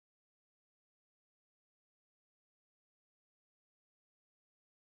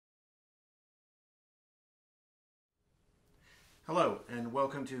Hello, and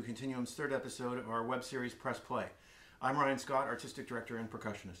welcome to Continuum's third episode of our web series Press Play. I'm Ryan Scott, Artistic Director and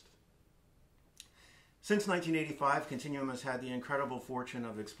Percussionist. Since 1985, Continuum has had the incredible fortune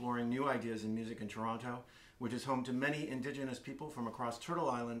of exploring new ideas in music in Toronto, which is home to many Indigenous people from across Turtle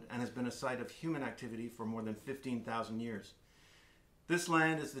Island and has been a site of human activity for more than 15,000 years. This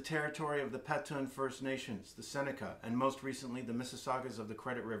land is the territory of the Petun First Nations, the Seneca, and most recently the Mississaugas of the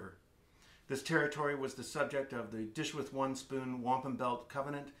Credit River. This territory was the subject of the Dish with One Spoon Wampum Belt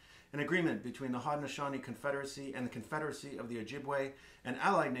Covenant, an agreement between the Haudenosaunee Confederacy and the Confederacy of the Ojibwe and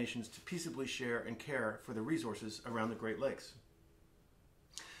allied nations to peaceably share and care for the resources around the Great Lakes.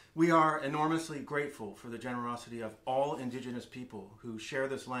 We are enormously grateful for the generosity of all Indigenous people who share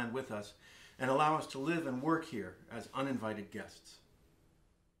this land with us and allow us to live and work here as uninvited guests.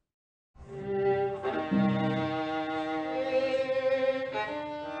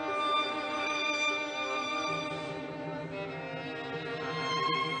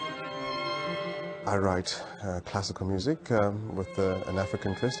 I write classical music with an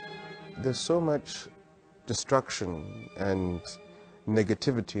African twist. There's so much destruction and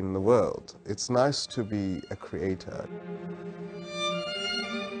negativity in the world. It's nice to be a creator.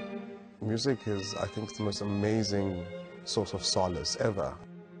 Music is, I think, the most amazing source of solace ever.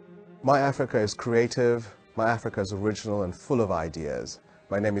 My Africa is creative, my Africa is original and full of ideas.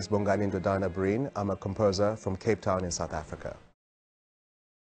 My name is Bongani Ndodana-Breen. I'm a composer from Cape Town in South Africa.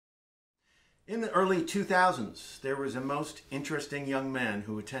 In the early 2000s, there was a most interesting young man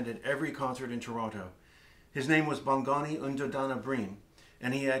who attended every concert in Toronto. His name was Bongani Ndodana-Breen,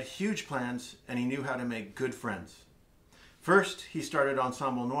 and he had huge plans and he knew how to make good friends. First, he started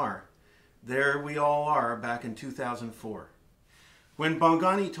Ensemble Noir. There we all are back in 2004. When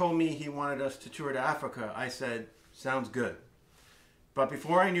Bongani told me he wanted us to tour to Africa, I said, sounds good. But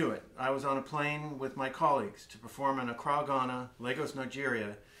before I knew it, I was on a plane with my colleagues to perform in Accra, Ghana, Lagos,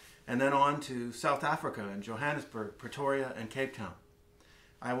 Nigeria, and then on to South Africa and Johannesburg, Pretoria, and Cape Town.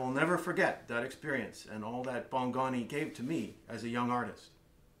 I will never forget that experience and all that Bongani gave to me as a young artist.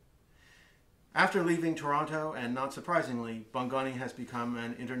 After leaving Toronto, and not surprisingly, Bongani has become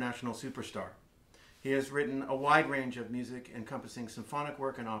an international superstar. He has written a wide range of music encompassing symphonic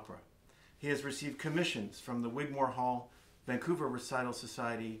work and opera. He has received commissions from the Wigmore Hall, Vancouver Recital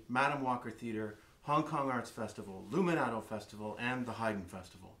Society, Madam Walker Theatre, Hong Kong Arts Festival, Luminato Festival, and the Haydn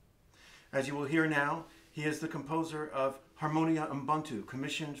Festival. As you will hear now, he is the composer of Harmonia Ubuntu,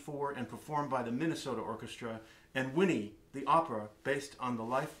 commissioned for and performed by the Minnesota Orchestra, and Winnie, the opera based on the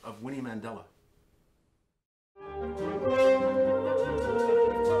life of Winnie Mandela.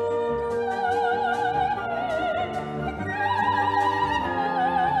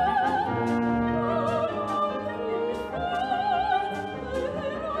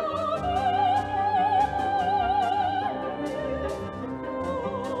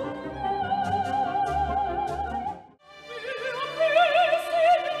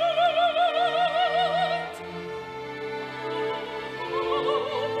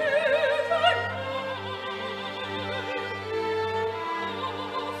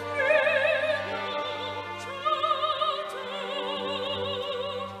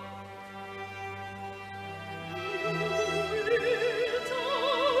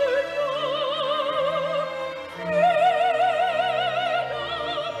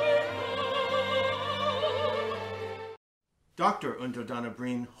 Dr.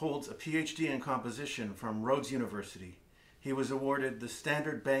 Ndodana-Breen holds a PhD in composition from Rhodes University. He was awarded the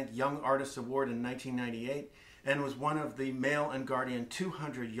Standard Bank Young Artist Award in 1998 and was one of the Mail and Guardian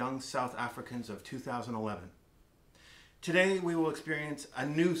 200 Young South Africans of 2011. Today we will experience a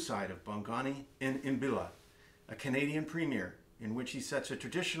new side of Bongani in Imbila, a Canadian premiere in which he sets a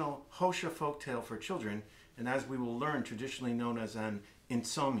traditional Hosha folktale for children, and as we will learn, traditionally known as an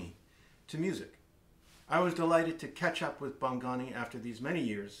insomi, to music. I was delighted to catch up with Bongani after these many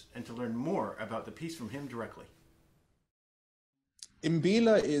years and to learn more about the piece from him directly.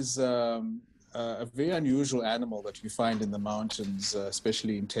 Imbila is a very unusual animal that we find in the mountains,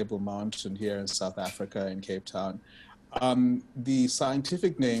 especially in Table Mountain here in South Africa in Cape Town. The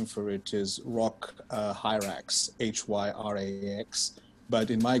scientific name for it is rock hyrax, Hyrax,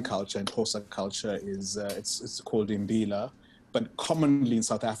 but in my culture, in Xhosa culture, it's called Imbila. But commonly in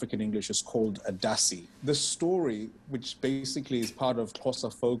South African English is called a dassie. The story, which basically is part of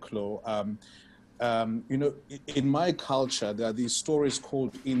Xhosa folklore, in my culture, there are these stories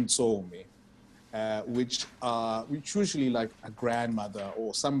called insomi, which usually like a grandmother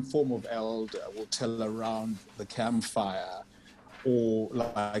or some form of elder will tell around the campfire or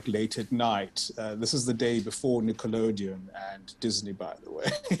like late at night. This is the day before Nickelodeon and Disney, by the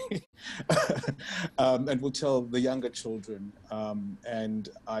way. And we'll tell the younger children. And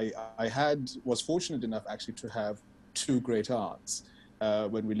I was fortunate enough actually to have two great aunts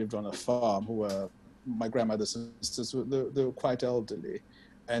when we lived on a farm who were my grandmother's sisters. They were quite elderly,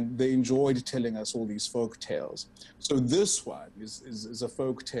 and they enjoyed telling us all these folk tales. So this one is a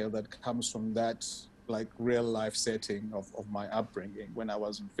folk tale that comes from that like real life setting of my upbringing when I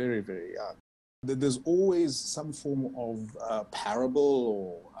was very, very young. There's always some form of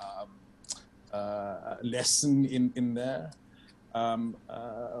parable or lesson in there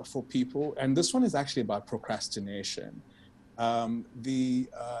for people. And this one is actually about procrastination. The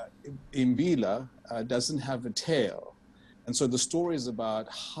Imbila doesn't have a tail. And so the story is about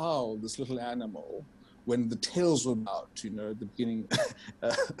how this little animal, when the tails were out, at the beginning,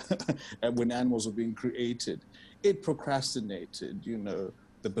 when animals were being created, it procrastinated.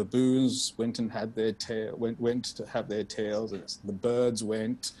 The baboons went and had their tail, went to have their tails, and the birds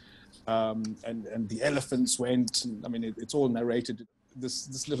went, and the elephants went. And, I mean, it's all narrated.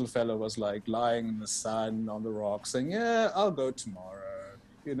 This little fellow was like lying in the sun on the rock, saying, "Yeah, I'll go tomorrow."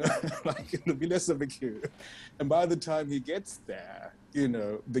 Like it'll be less of a queue. And by the time he gets there,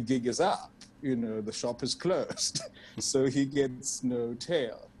 the gig is up, the shop is closed. So he gets no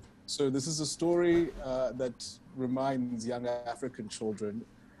tail. So this is a story that reminds young African children,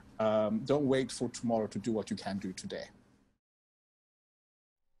 don't wait for tomorrow to do what you can do today.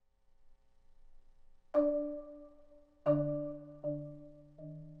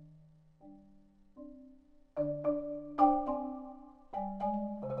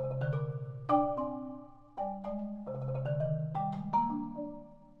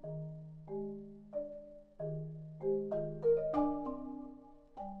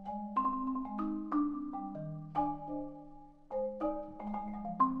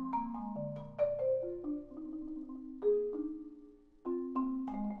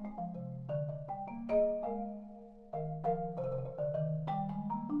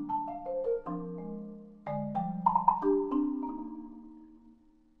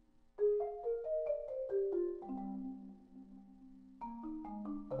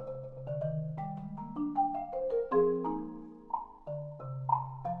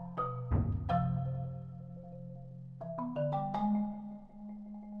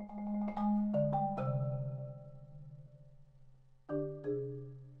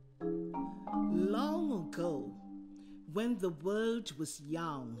 When the world was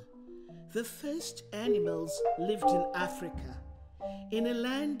young, the first animals lived in Africa, in a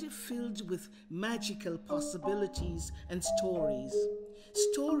land filled with magical possibilities and stories.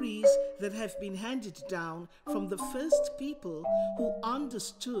 Stories that have been handed down from the first people who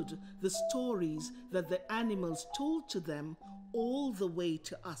understood the stories that the animals told to them all the way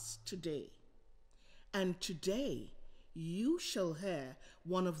to us today. And today, you shall hear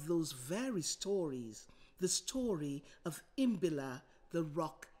one of those very stories, the story of Imbila, the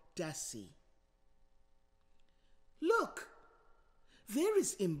rock dassie. Look, there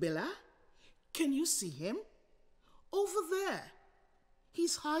is Imbila. Can you see him? Over there.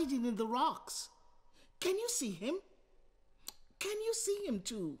 He's hiding in the rocks. Can you see him? Can you see him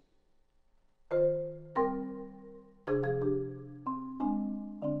too?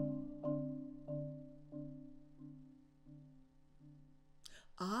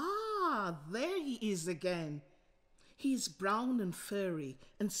 Ah, there he is again. He's brown and furry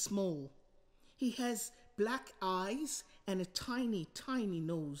and small. He has black eyes and a tiny, tiny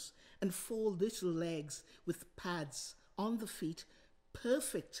nose and 4 little legs with pads on the feet,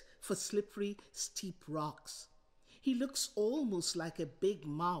 perfect for slippery, steep rocks. He looks almost like a big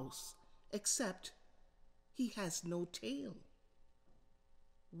mouse, except he has no tail.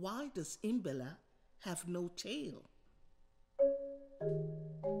 Why does Imbila have no tail?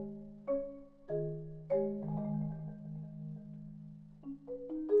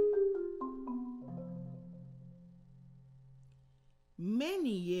 Many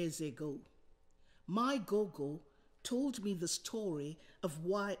years ago, my gogo told me the story of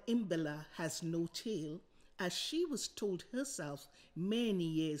why Imbila has no tail, as she was told herself many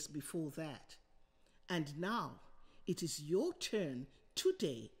years before that. And now it is your turn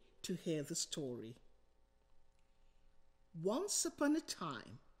today to hear the story. Once upon a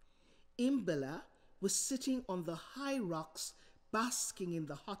time, Imbila was sitting on the high rocks basking in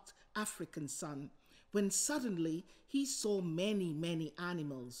the hot African sun when suddenly he saw many, many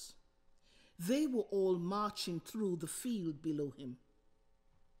animals. They were all marching through the field below him.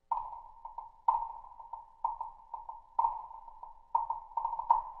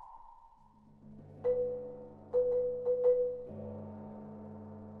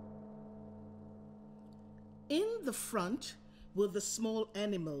 In the front were the small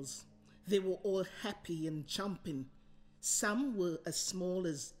animals. They were all happy and jumping. Some were as small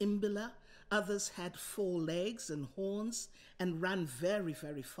as Imbila, others had 4 legs and horns and ran very,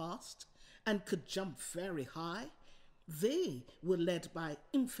 very fast and could jump very high. They were led by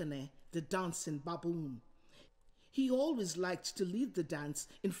Imfene, the dancing baboon. He always liked to lead the dance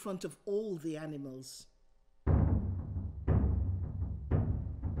in front of all the animals.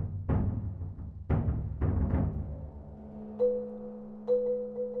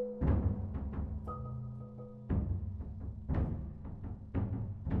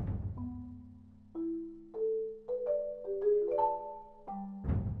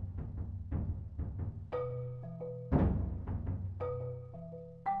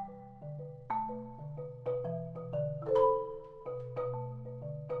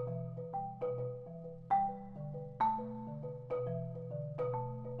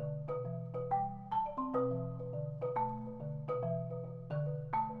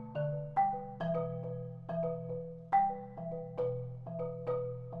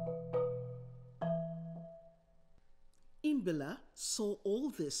 Imbila saw all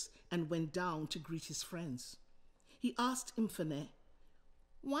this and went down to greet his friends. He asked Imfene,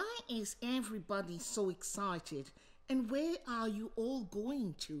 "Why is everybody so excited and where are you all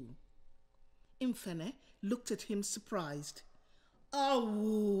going to?" Imfene looked at him surprised.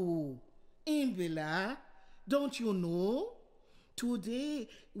 "Oh, Imbila, don't you know? Today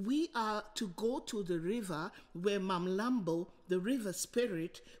we are to go to the river where Mamlambo, the river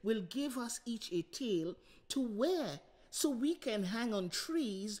spirit, will give us each a tail to wear so we can hang on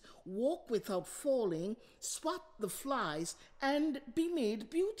trees, walk without falling, swat the flies, and be made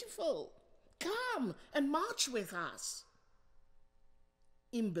beautiful. Come and march with us."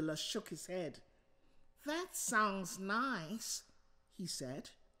 Imbila shook his head. "That sounds nice," he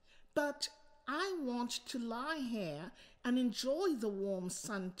said, "but I want to lie here and enjoy the warm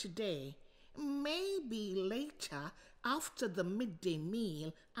sun today. Maybe later, after the midday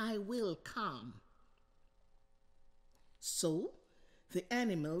meal, I will come." So the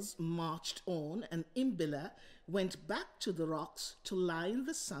animals marched on and Imbila went back to the rocks to lie in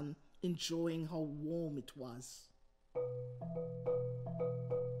the sun, enjoying how warm it was.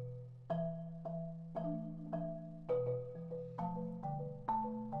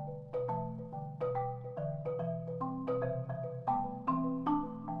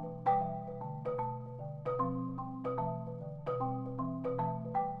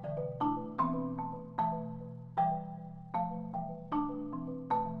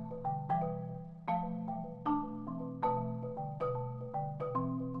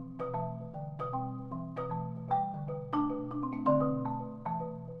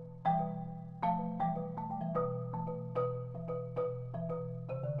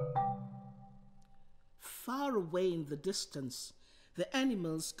 Far away in the distance, the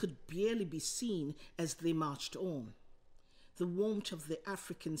animals could barely be seen as they marched on. The warmth of the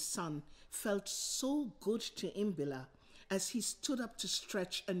African sun felt so good to Imbila as he stood up to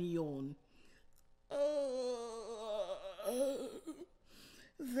stretch and yawn.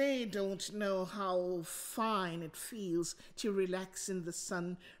 They don't know how fine it feels to relax in the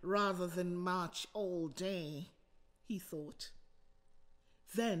sun rather than march all day, he thought.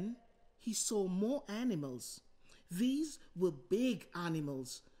 Then he saw more animals. These were big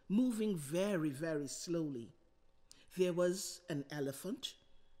animals, moving very, very slowly. There was an elephant,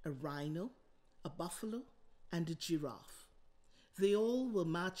 a rhino, a buffalo, and a giraffe. They all were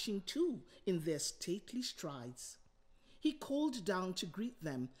marching too in their stately strides. He called down to greet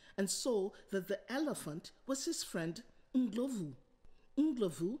them and saw that the elephant was his friend Ndlovu.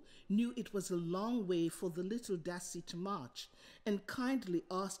 Ndlovu knew it was a long way for the little dassie to march and kindly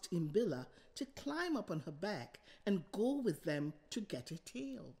asked Imbila to climb up on her back and go with them to get a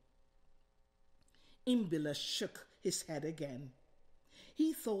tail. Imbila shook his head again.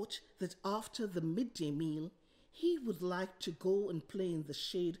 He thought that after the midday meal, he would like to go and play in the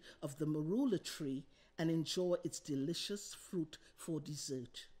shade of the marula tree and enjoy its delicious fruit for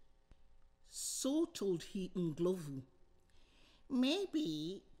dessert. So told he Ndlovu,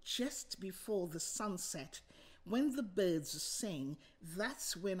 "Maybe just before the sunset, when the birds sing,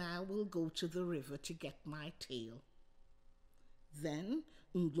 that's when I will go to the river to get my tail." Then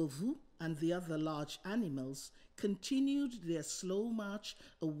Ndlovu and the other large animals continued their slow march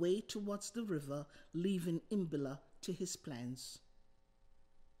away towards the river, leaving Imbila to his plans.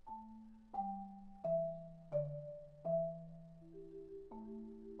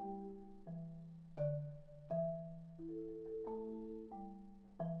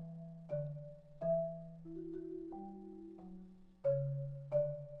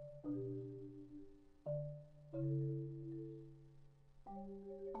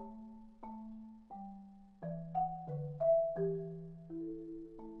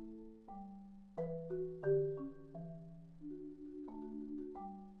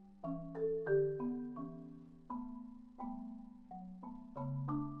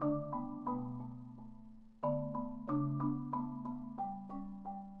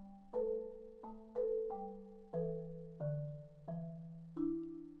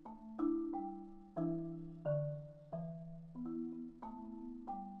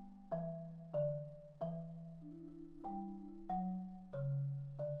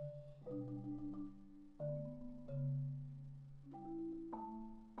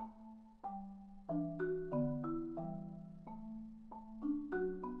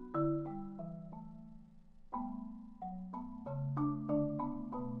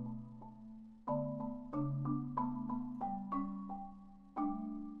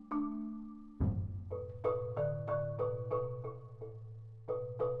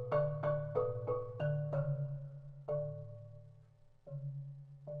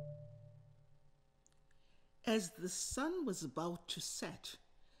 As the sun was about to set,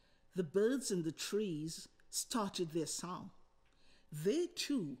 the birds in the trees started their song. They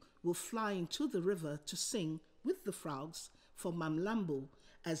too were flying to the river to sing with the frogs for Mamlambo,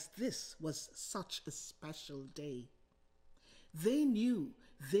 as this was such a special day. They knew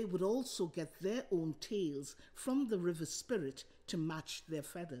they would also get their own tails from the river spirit to match their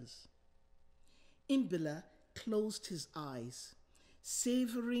feathers. Imbila closed his eyes,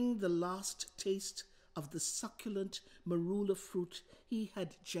 savoring the last taste of the succulent marula fruit he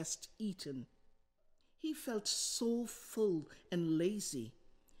had just eaten. He felt so full and lazy,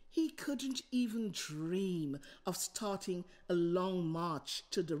 he couldn't even dream of starting a long march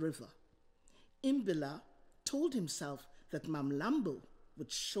to the river. Imbila told himself that Mamlambo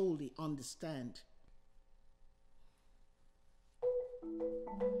would surely understand.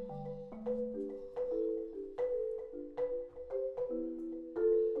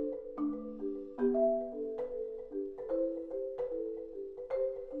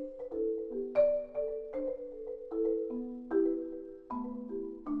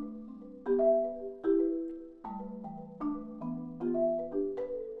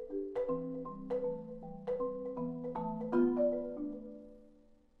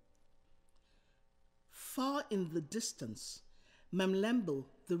 Far in the distance, Mamlambo,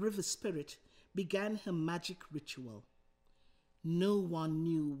 the river spirit, began her magic ritual. No one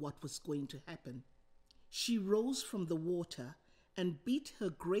knew what was going to happen. She rose from the water and beat her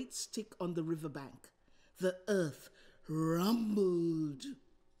great stick on the riverbank. The earth rumbled.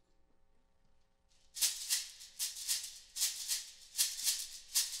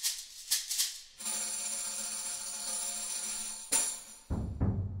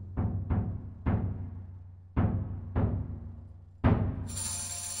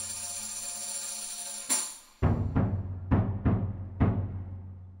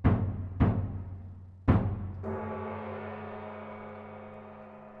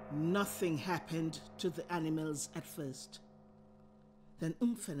 Nothing happened to the animals at first. Then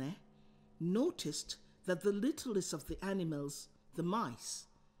Umfene noticed that the littlest of the animals, the mice,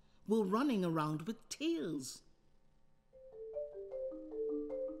 were running around with tails.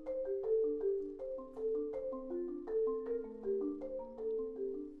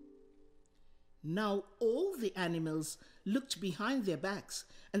 Now all the animals looked behind their backs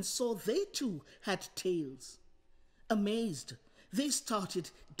and saw they too had tails. Amazed, they started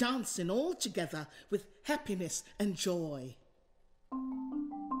dancing all together with happiness and joy.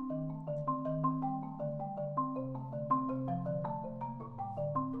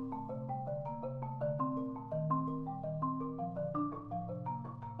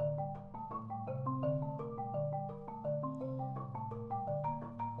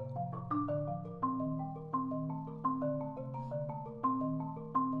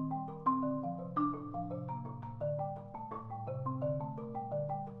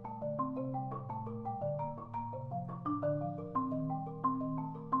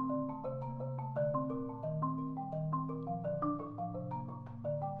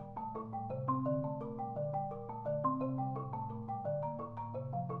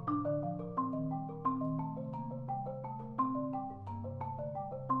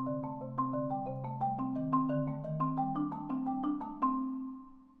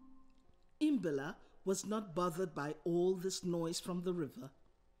 Imbila was not bothered by all this noise from the river.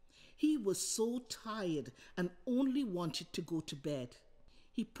 He was so tired and only wanted to go to bed.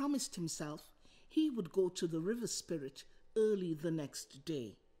 He promised himself he would go to the river spirit early the next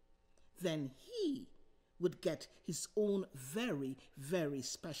day. Then he would get his own very, very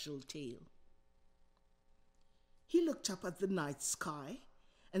special tale. He looked up at the night sky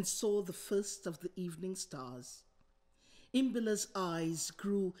and saw the first of the evening stars. Imbila's eyes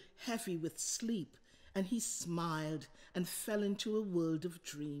grew heavy with sleep, and he smiled and fell into a world of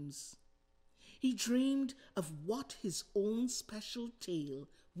dreams. He dreamed of what his own special tale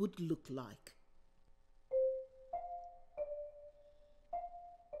would look like.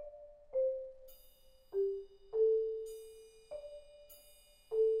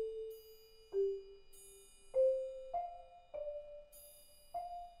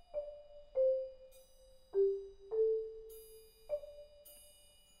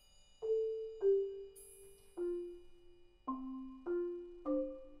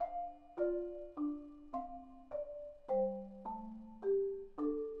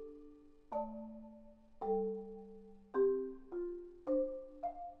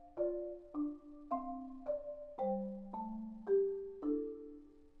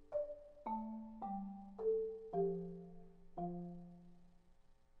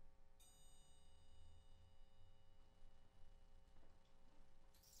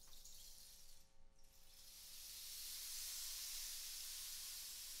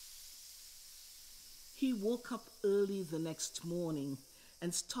 He woke up early the next morning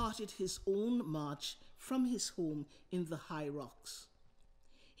and started his own march from his home in the high rocks.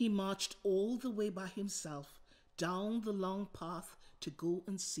 He marched all the way by himself down the long path to go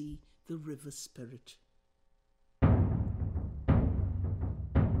and see the river spirit.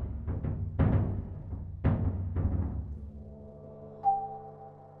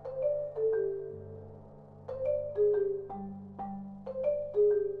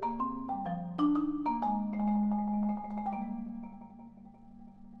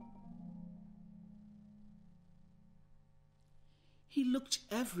 He looked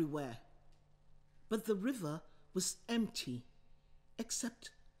everywhere, but the river was empty, except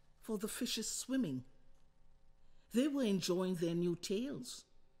for the fishes swimming. They were enjoying their new tails.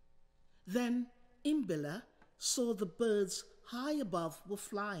 Then Imbila saw the birds high above were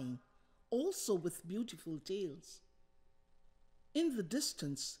flying, also with beautiful tails. In the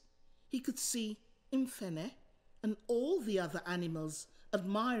distance, he could see Mfene and all the other animals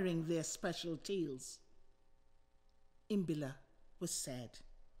admiring their special tails. Imbila was sad.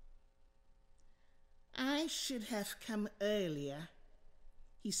 "I should have come earlier,"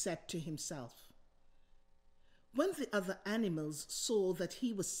 he said to himself. When the other animals saw that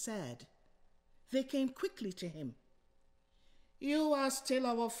he was sad, they came quickly to him. "You are still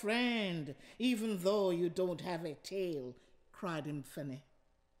our friend, even though you don't have a tail," cried Mfene.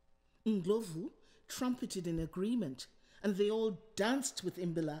 Ndlovu trumpeted in agreement, and they all danced with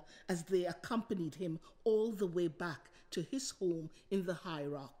Imbila as they accompanied him all the way back to his home in the high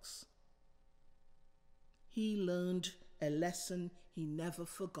rocks. He learned a lesson he never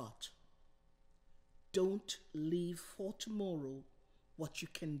forgot. Don't leave for tomorrow what you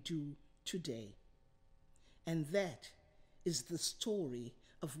can do today. And that is the story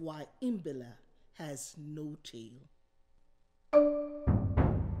of why Imbila has no tail.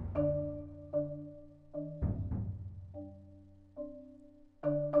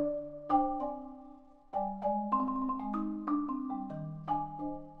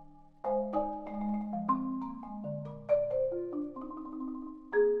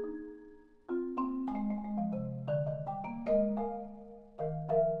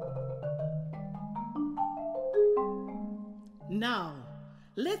 Now,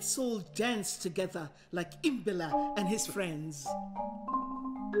 let's all dance together like Imbila and his friends.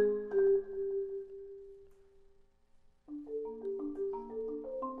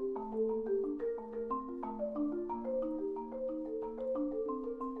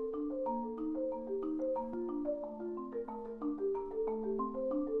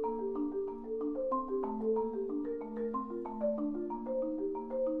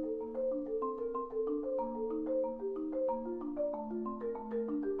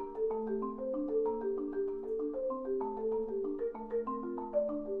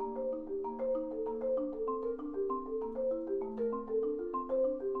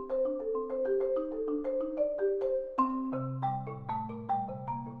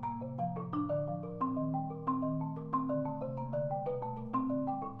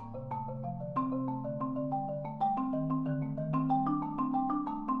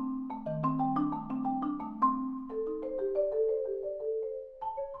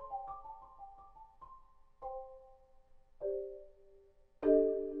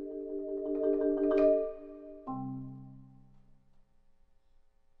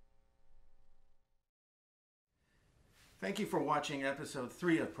 Thank you for watching episode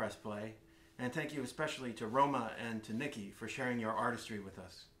 3 of Press Play, and thank you especially to Rhoma and to Nikki for sharing your artistry with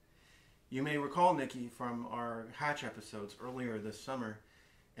us. You may recall Nikki from our Hatch episodes earlier this summer,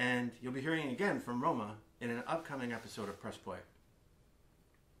 and you'll be hearing again from Rhoma in an upcoming episode of Press Play.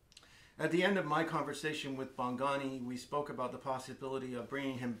 At the end of my conversation with Bongani, we spoke about the possibility of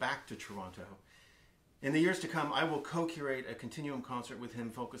bringing him back to Toronto. In the years to come, I will co-curate a Continuum concert with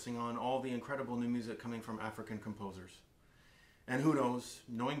him focusing on all the incredible new music coming from African composers. And who knows,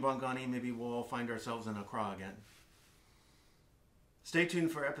 knowing Bongani, maybe we'll all find ourselves in Accra again. Stay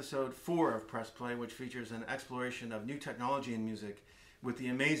tuned for episode 4 of Press Play, which features an exploration of new technology in music with the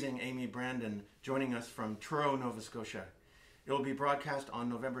amazing Amy Brandon joining us from Truro, Nova Scotia. It will be broadcast on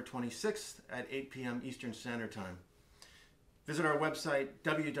November 26th at 8 p.m. Eastern Standard Time. Visit our website,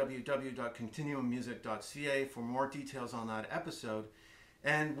 www.continuummusic.ca, for more details on that episode,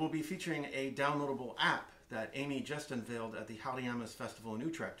 and we'll be featuring a downloadable app that Amy just unveiled at the Haliamas Festival in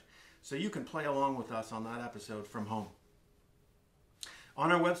Utrecht, so you can play along with us on that episode from home.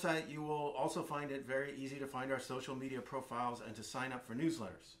 On our website, you will also find it very easy to find our social media profiles and to sign up for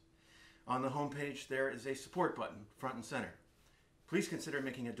newsletters. On the homepage, there is a support button, front and center. Please consider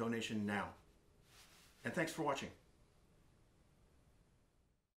making a donation now. And thanks for watching.